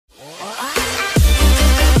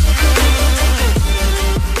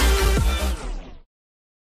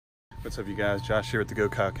What's up you guys, Josh here with the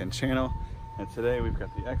GoKaioken channel, and today we've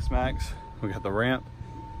got the X-Maxx, we got the ramp.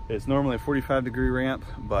 It's normally a 45-degree ramp,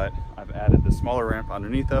 but I've added the smaller ramp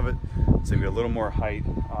underneath of it, so you get a little more height.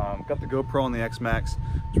 Got the GoPro on the X-Maxx,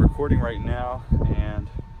 it's recording right now, and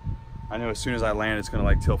I know as soon as I land it's gonna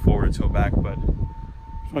like tilt forward or tilt back, but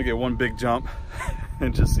I just wanna get one big jump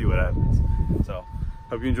and just see what happens. So,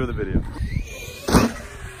 hope you enjoy the video.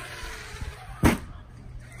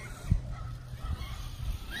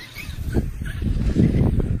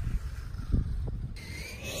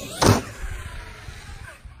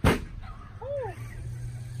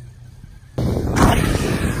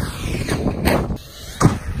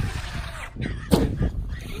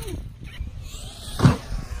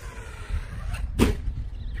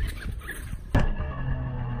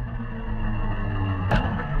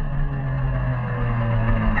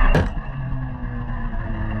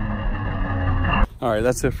 All right,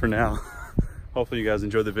 that's it for now. Hopefully you guys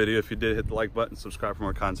enjoyed the video. If you did, hit the like button, subscribe for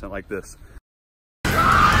more content like this.